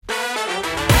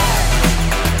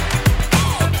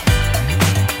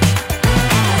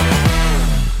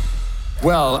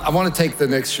Well, I want to take the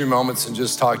next few moments and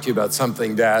just talk to you about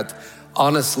something that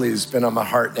honestly has been on my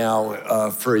heart now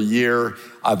for a year.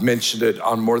 I've mentioned it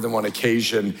on more than one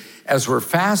occasion. As we're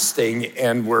fasting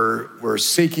and we're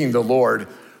seeking the Lord,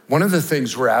 one of the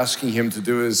things we're asking him to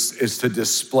do is to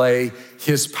display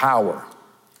his power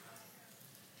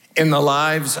in the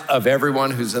lives of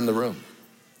everyone who's in the room.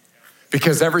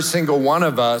 Because every single one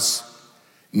of us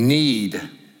need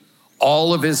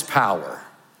all of his power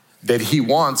that he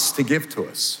wants to give to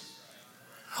us.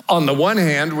 On the one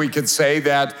hand, we could say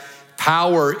that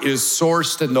power is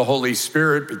sourced in the Holy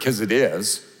Spirit because it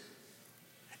is.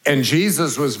 And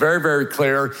Jesus was very, very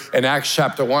clear in Acts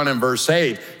chapter 1 and verse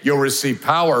 8, you'll receive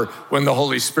power when the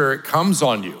Holy Spirit comes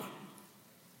on you.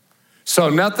 So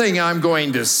nothing I'm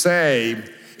going to say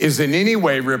is in any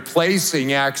way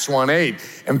replacing Acts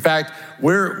 1:8. In fact,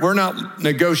 we're not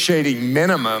negotiating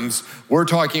minimums. We're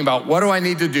talking about what do I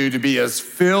need to do to be as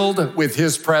filled with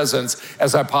his presence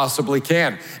as I possibly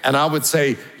can. And I would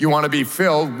say you want to be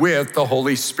filled with the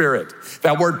Holy Spirit.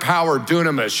 That word power,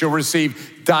 dunamis, you'll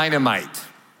receive dynamite,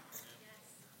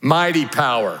 mighty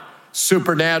power,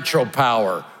 supernatural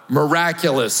power,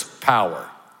 miraculous power.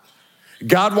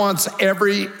 God wants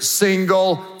every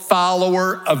single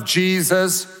follower of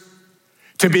Jesus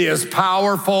to be as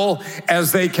powerful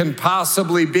as they can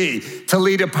possibly be, to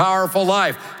lead a powerful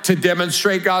life, to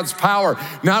demonstrate God's power,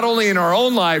 not only in our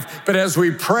own life, but as we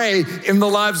pray in the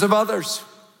lives of others.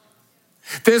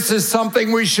 This is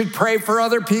something we should pray for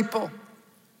other people.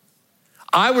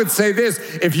 I would say this,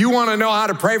 if you want to know how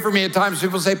to pray for me, at times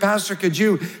people say, Pastor, could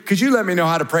you let me know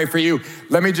how to pray for you?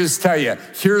 Let me just tell you,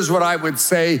 here's what I would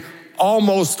say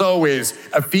almost always,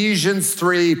 Ephesians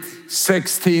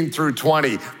 3:16 through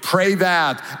 20. Pray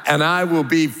that, and I will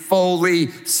be fully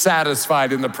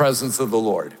satisfied in the presence of the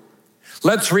Lord.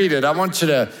 Let's read it. I want you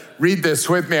to read this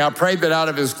with me. I pray that out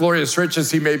of his glorious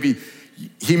riches, he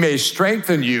may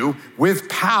strengthen you with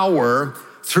power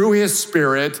through his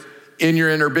Spirit in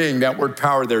your inner being. That word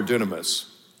power there, dunamis.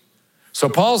 So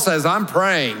Paul says, I'm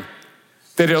praying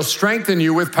that he'll strengthen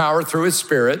you with power through his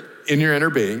Spirit in your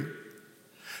inner being,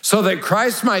 so that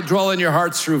Christ might dwell in your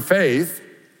hearts through faith.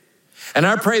 And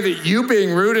I pray that you,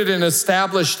 being rooted and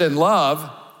established in love,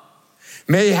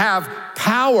 may have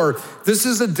power. This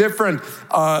is a different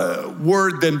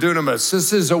word than dunamis.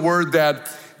 This is a word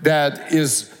that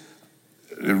is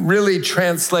really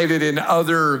translated in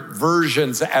other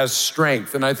versions as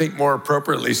strength, and I think more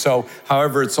appropriately so.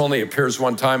 However, it's only appears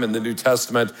one time in the New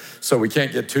Testament, so we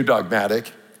can't get too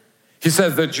dogmatic. He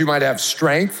says that you might have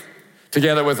strength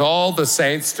together with all the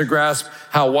saints to grasp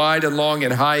how wide and long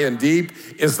and high and deep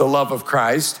is the love of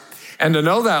Christ, and to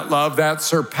know that love that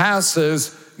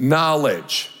surpasses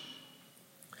knowledge,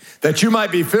 that you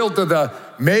might be filled to the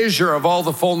measure of all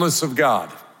the fullness of God.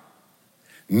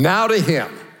 Now to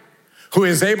him who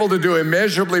is able to do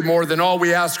immeasurably more than all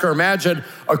we ask or imagine,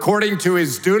 according to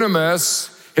his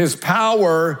dunamis, his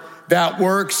power that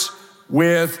works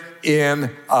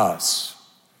within us.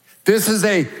 This is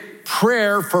a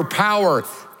prayer for power.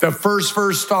 The first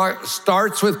verse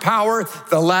starts with power.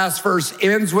 The last verse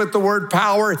ends with the word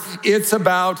power. It's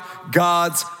about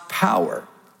God's power.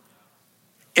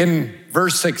 In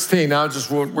verse 16,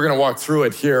 we're going to walk through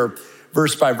it here,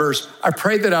 verse by verse. I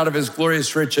pray that out of his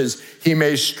glorious riches, he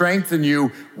may strengthen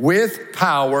you with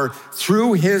power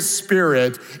through his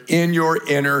Spirit in your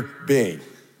inner being.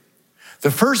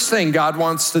 The first thing God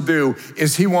wants to do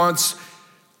is he wants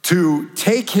to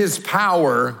take his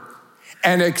power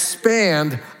and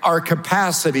expand our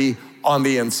capacity on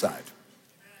the inside.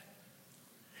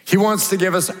 He wants to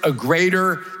give us a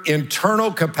greater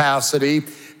internal capacity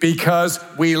because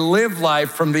we live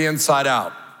life from the inside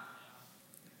out.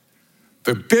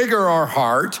 The bigger our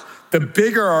heart, the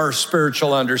bigger our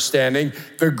spiritual understanding,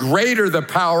 the greater the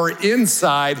power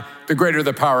inside, the greater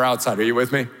the power outside. Are you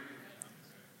with me?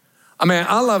 I mean,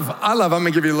 I'm gonna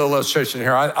give you a little illustration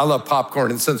here. I love popcorn,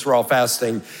 and since we're all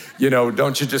fasting,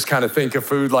 don't you just kind of think of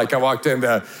food? Like I walked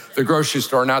into the grocery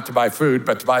store, not to buy food,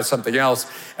 but to buy something else.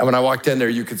 And when I walked in there,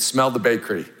 you could smell the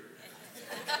bakery.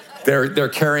 They're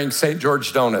carrying St.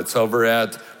 George donuts over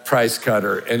at Price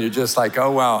Cutter, and you're just like,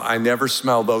 oh wow, I never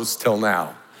smelled those till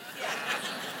now.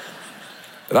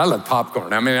 But I love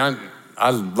popcorn. I mean,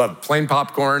 I love plain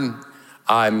popcorn.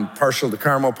 I'm partial to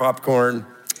caramel popcorn.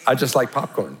 I just like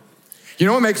popcorn. You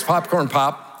know what makes popcorn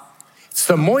pop? It's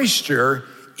the moisture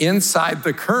inside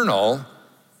the kernel,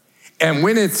 and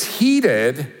when it's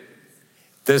heated,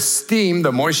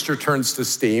 the moisture turns to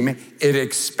steam, it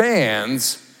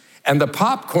expands, and the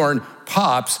popcorn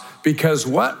pops because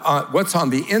what's on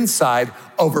the inside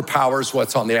overpowers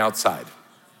what's on the outside.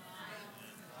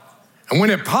 And when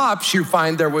it pops, you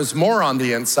find there was more on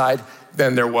the inside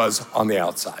than there was on the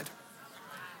outside.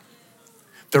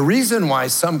 The reason why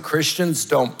some Christians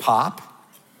don't pop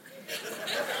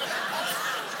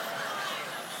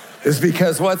is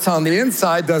because what's on the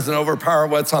inside doesn't overpower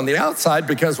what's on the outside,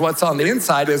 because what's on the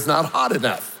inside is not hot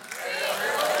enough.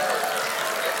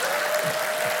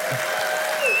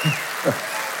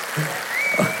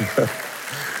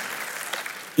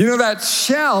 You know, that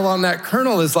shell on that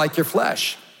kernel is like your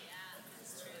flesh.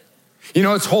 You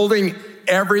know, it's holding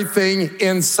everything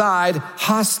inside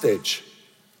hostage.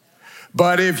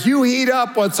 But if you heat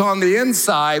up what's on the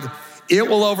inside, it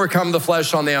will overcome the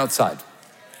flesh on the outside.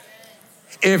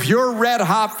 If you're red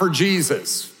hot for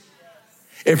Jesus,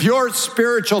 if your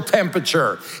spiritual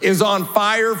temperature is on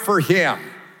fire for him,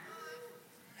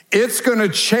 it's gonna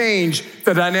change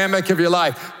the dynamic of your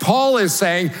life. Paul is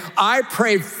saying, I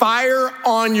pray fire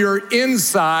on your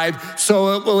inside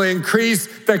so it will increase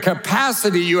the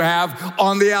capacity you have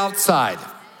on the outside.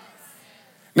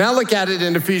 Now look at it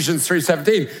in Ephesians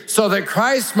 3:17, so that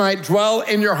Christ might dwell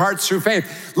in your hearts through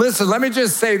faith. Listen, let me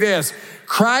just say this.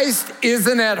 Christ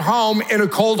isn't at home in a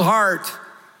cold heart.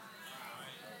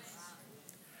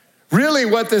 Really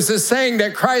what this is saying,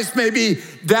 that Christ may be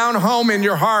down home in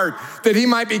your heart, that he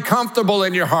might be comfortable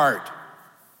in your heart,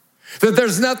 that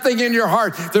there's nothing in your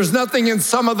heart, there's nothing in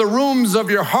some of the rooms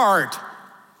of your heart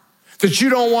that you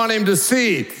don't want him to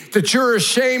see, that you're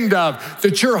ashamed of,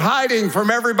 that you're hiding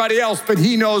from everybody else, but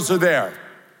he knows are there.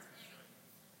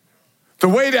 The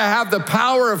way to have the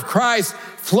power of Christ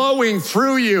flowing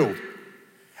through you,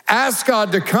 ask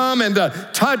God to come and to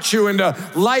touch you and to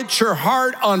light your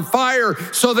heart on fire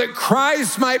so that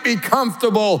Christ might be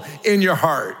comfortable in your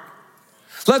heart.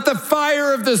 Let the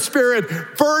fire of the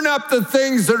Spirit burn up the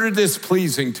things that are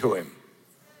displeasing to him.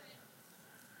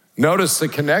 Notice the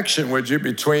connection, would you,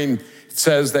 between, it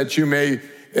says that you may,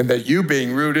 and that you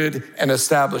being rooted and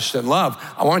established in love.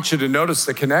 I want you to notice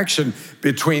the connection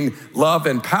between love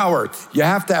and power. You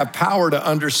have to have power to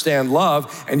understand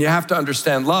love, and you have to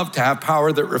understand love to have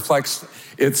power that reflects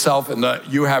itself in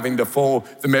you having the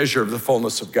measure of the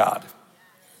fullness of God.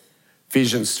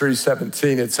 Ephesians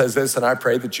 3:17, it says this, and I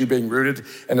pray that you being rooted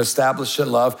and established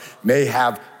in love may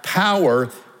have power,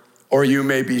 or you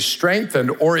may be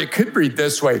strengthened, or it could read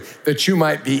this way, that you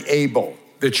might be able.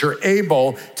 That you're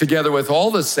able, together with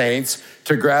all the saints,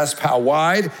 to grasp how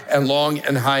wide and long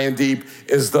and high and deep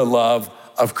is the love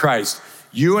of Christ.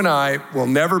 You and I will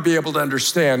never be able to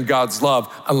understand God's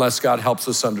love unless God helps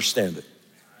us understand it.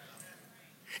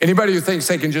 Anybody who thinks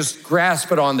they can just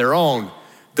grasp it on their own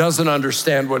doesn't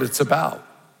understand what it's about.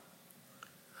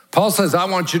 Paul says, I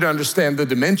want you to understand the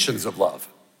dimensions of love.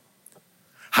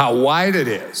 How wide it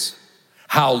is,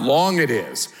 how long it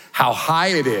is, how high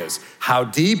it is, how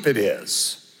deep it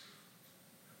is.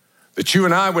 That you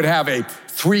and I would have a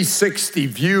 360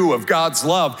 view of God's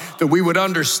love, that we would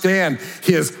understand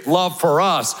his love for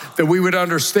us, that we would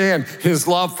understand his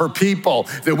love for people,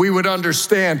 that we would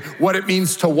understand what it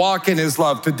means to walk in his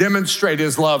love, to demonstrate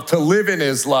his love, to live in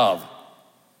his love.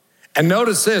 And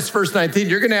notice this, verse 19,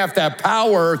 you're gonna have to have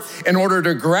power in order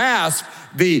to grasp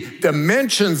the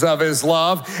dimensions of his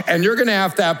love, and you're gonna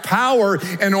have to have power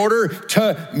in order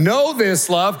to know this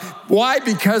love. Why?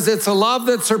 Because it's a love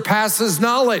that surpasses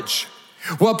knowledge.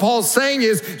 What Paul's saying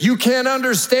is you can't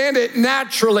understand it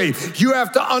naturally. You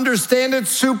have to understand it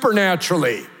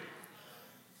supernaturally.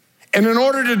 And in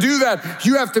order to do that,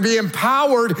 you have to be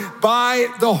empowered by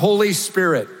the Holy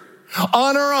Spirit.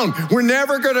 On our own, we're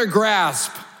never gonna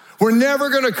grasp, we're never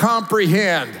gonna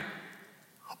comprehend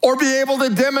or be able to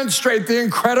demonstrate the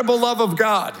incredible love of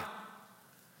God.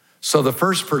 So the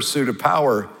first pursuit of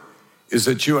power is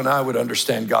that you and I would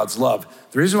understand God's love.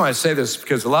 The reason why I say this is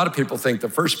because a lot of people think the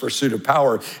first pursuit of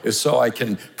power is so I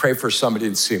can pray for somebody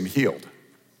and see them healed.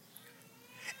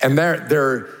 And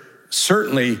there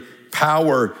certainly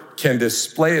power can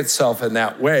display itself in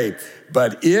that way,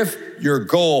 but if your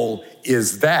goal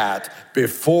is that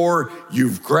before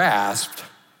you've grasped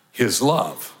his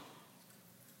love,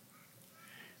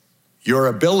 your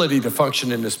ability to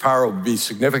function in his power will be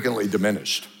significantly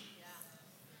diminished.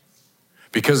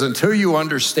 Because until you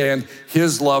understand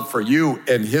his love for you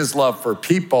and his love for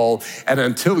people, and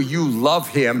until you love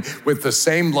him with the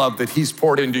same love that he's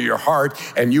poured into your heart,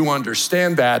 and you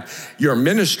understand that, your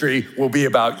ministry will be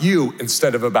about you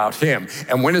instead of about him.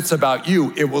 And when it's about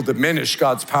you, it will diminish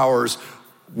God's power's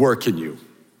work in you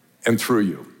and through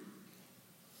you.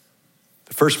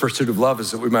 The first pursuit of love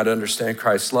is that we might understand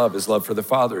Christ's love, his love for the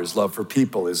Father, his love for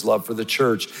people, his love for the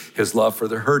church, his love for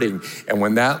the hurting. And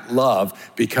when that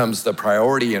love becomes the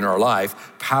priority in our life,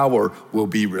 power will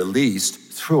be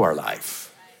released through our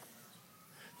life.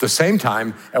 At the same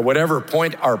time, at whatever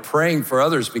point our praying for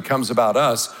others becomes about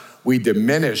us, we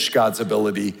diminish God's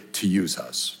ability to use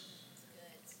us.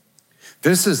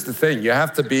 This is the thing. You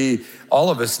have to be, all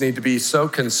of us need to be so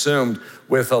consumed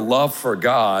with a love for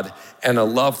God and a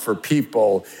love for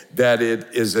people that it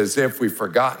is as if we've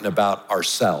forgotten about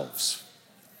ourselves.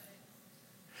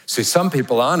 See, some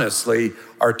people honestly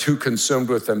are too consumed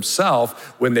with themselves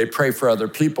when they pray for other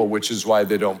people, which is why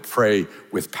they don't pray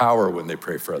with power when they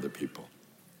pray for other people.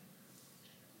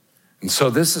 And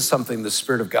so this is something the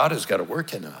Spirit of God has got to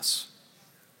work in us.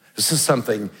 This is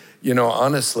something,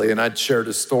 honestly, and I'd shared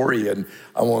a story, and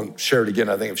I won't share it again.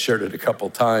 I think I've shared it a couple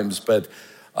times, but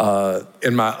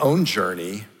in my own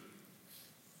journey,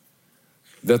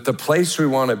 that the place we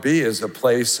want to be is a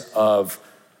place of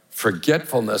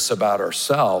forgetfulness about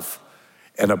ourselves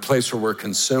and a place where we're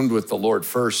consumed with the Lord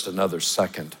first and others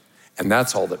second. And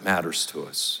that's all that matters to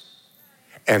us.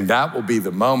 And that will be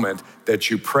the moment that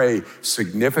you pray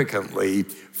significantly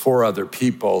for other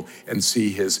people and see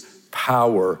his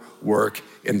power work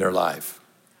in their life.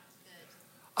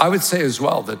 I would say as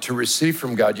well that to receive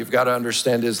from God, you've got to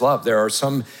understand his love. There are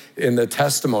some in the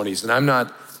testimonies, and I'm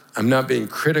not being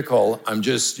critical. I'm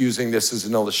just using this as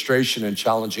an illustration and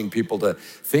challenging people to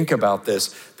think about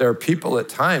this. There are people at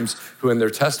times who in their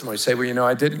testimony say, well,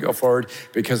 I didn't go forward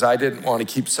because I didn't want to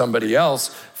keep somebody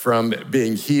else from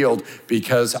being healed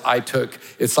because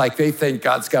it's like they think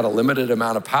God's got a limited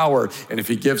amount of power, and if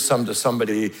he gives some to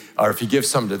somebody, or if he gives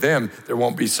some to them, there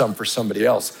won't be some for somebody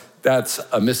else. That's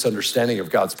a misunderstanding of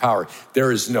God's power.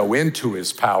 There is no end to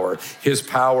his power. His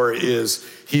power is,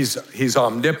 he's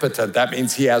omnipotent. That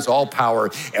means he has all power.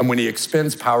 And when he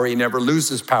expends power, he never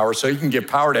loses power. So he can give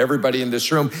power to everybody in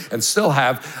this room and still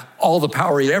have all the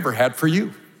power he ever had for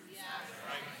you.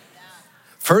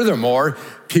 Furthermore,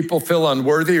 people feel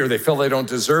unworthy, or they feel they don't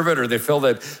deserve it, or they feel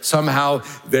that somehow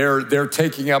they're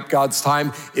taking up God's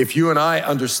time. If you and I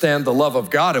understand the love of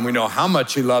God, and we know how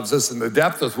much he loves us and the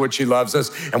depth with which he loves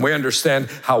us, and we understand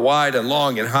how wide and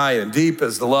long and high and deep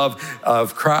is the love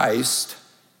of Christ,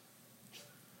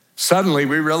 suddenly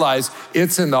we realize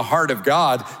it's in the heart of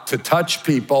God to touch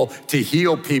people, to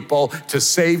heal people, to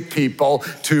save people,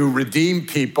 to redeem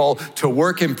people, to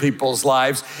work in people's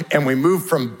lives. And we move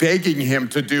from begging him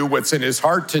to do what's in his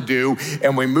heart to do,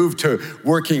 and we move to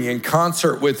working in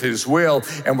concert with his will.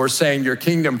 And we're saying, your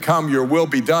kingdom come, your will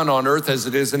be done on earth as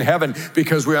it is in heaven,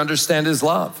 because we understand his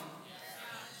love.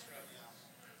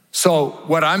 So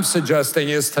what I'm suggesting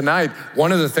is tonight,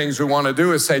 one of the things we want to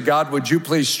do is say, God, would you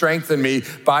please strengthen me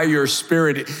by your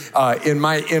Spirit in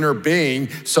my inner being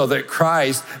so that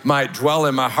Christ might dwell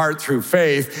in my heart through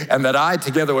faith, and that I,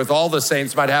 together with all the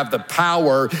saints, might have the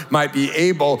power, might be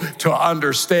able to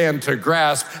understand, to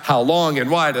grasp how long and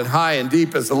wide and high and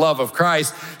deep is the love of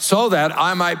Christ, so that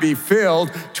I might be filled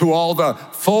to all the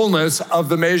fullness of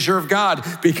the measure of God,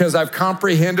 because I've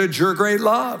comprehended your great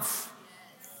love.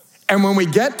 And when we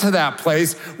get to that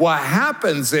place, what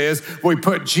happens is we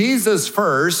put Jesus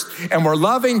first, and we're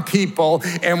loving people,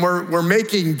 and we're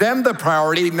making them the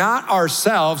priority, not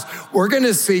ourselves. We're going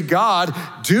to see God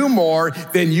do more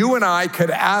than you and I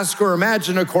could ask or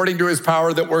imagine, according to his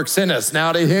power that works in us.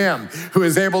 Now to him who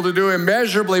is able to do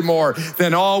immeasurably more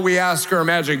than all we ask or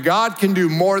imagine. God can do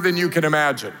more than you can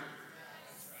imagine.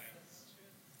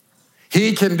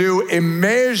 He can do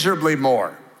immeasurably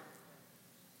more.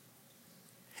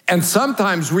 And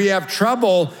sometimes we have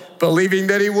trouble believing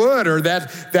that he would, or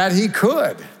that he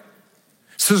could.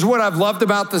 This is what I've loved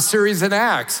about the series in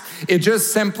Acts. It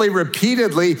just simply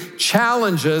repeatedly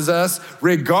challenges us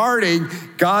regarding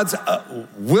God's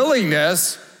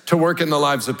willingness to work in the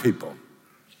lives of people.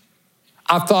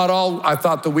 I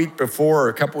thought the week before, or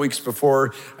a couple weeks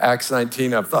before Acts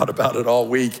 19, I've thought about it all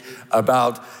week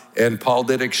about, and Paul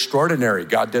did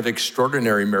God did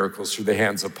extraordinary miracles through the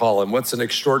hands of Paul. And what's an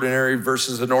extraordinary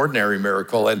versus an ordinary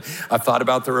miracle? And I've thought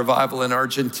about the revival in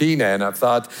Argentina, and I've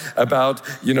thought about,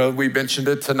 we mentioned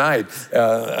it tonight.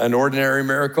 An ordinary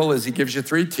miracle is he gives you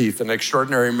 3 teeth. An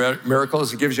extraordinary miracle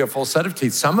is he gives you a full set of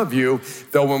teeth. Some of you,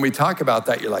 though, when we talk about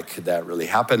that, you're like, could that really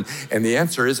happen? And the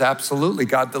answer is absolutely.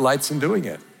 God delights in doing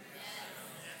it.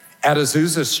 At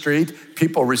Azusa Street,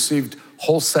 people received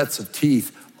whole sets of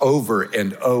teeth over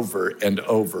and over and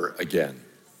over again.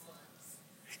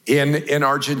 In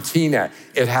Argentina,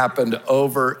 it happened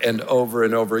over and over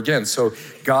and over again. So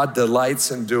God delights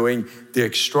in doing the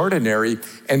extraordinary.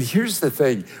 And here's the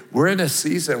thing, we're in a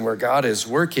season where God is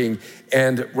working,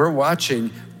 and we're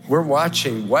watching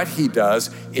what he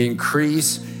does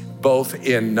increase both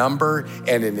in number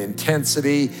and in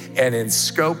intensity and in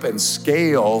scope and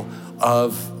scale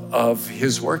of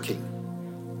his working.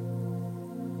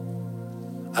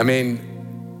 I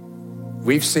mean,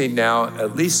 we've seen now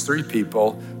at least 3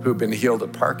 people who've been healed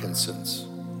of Parkinson's.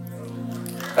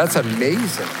 That's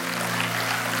amazing.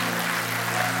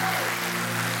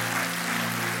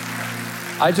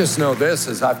 I just know this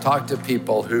as I've talked to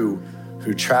people who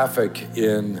traffic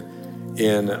in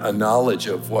a knowledge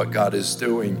of what God is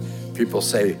doing. People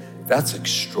say, that's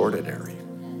extraordinary.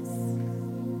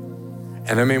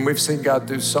 And I mean, we've seen God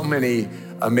do so many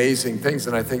amazing things,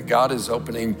 and I think God is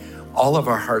opening all of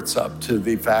our hearts up to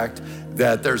the fact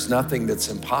that there's nothing that's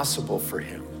impossible for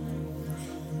him.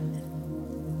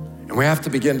 And we have to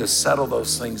begin to settle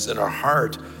those things in our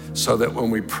heart so that when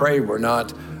we pray, we're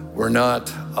not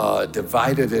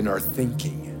divided in our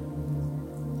thinking.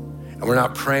 And we're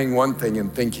not praying one thing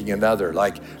and thinking another,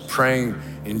 like praying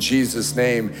in Jesus'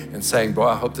 name and saying, boy,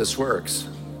 I hope this works.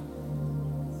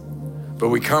 But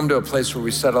we come to a place where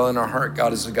we settle in our heart,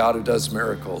 God is a God who does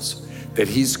miracles, that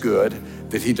he's good,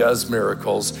 that he does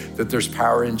miracles, that there's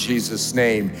power in Jesus'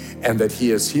 name, and that he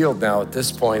has healed now at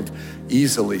this point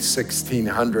easily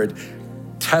 1,600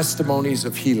 testimonies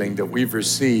of healing that we've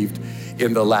received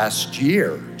in the last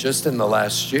year, just in the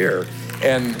last year.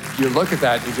 And you look at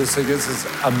that and you just think, this is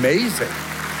amazing.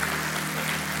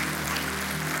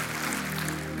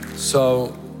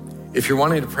 So if you're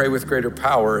wanting to pray with greater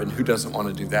power, and who doesn't want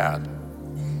to do that?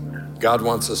 God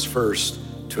wants us first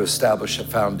to establish a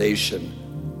foundation,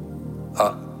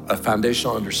 a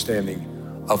foundational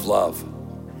understanding of love,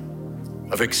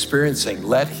 of experiencing.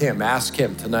 Let him, ask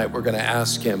him tonight. We're going to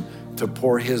ask him to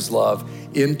pour his love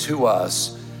into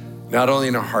us, not only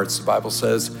in our hearts. The Bible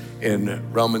says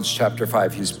in Romans chapter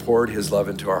 5, he's poured his love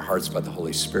into our hearts by the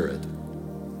Holy Spirit.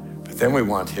 But then we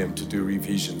want him to do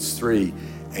Ephesians 3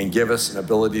 and give us an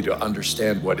ability to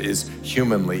understand what is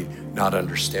humanly not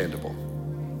understandable.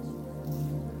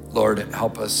 Lord,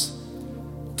 help us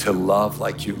to love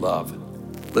like you love.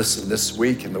 Listen, this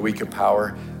week, in the week of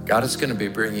power, God is going to be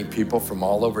bringing people from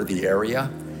all over the area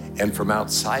and from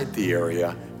outside the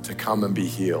area to come and be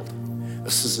healed.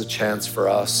 This is a chance for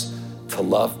us to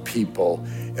love people,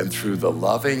 and through the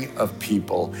loving of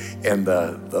people and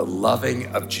the loving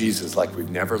of Jesus like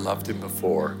we've never loved him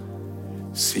before,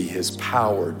 see his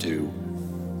power do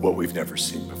what we've never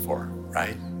seen before,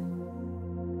 right?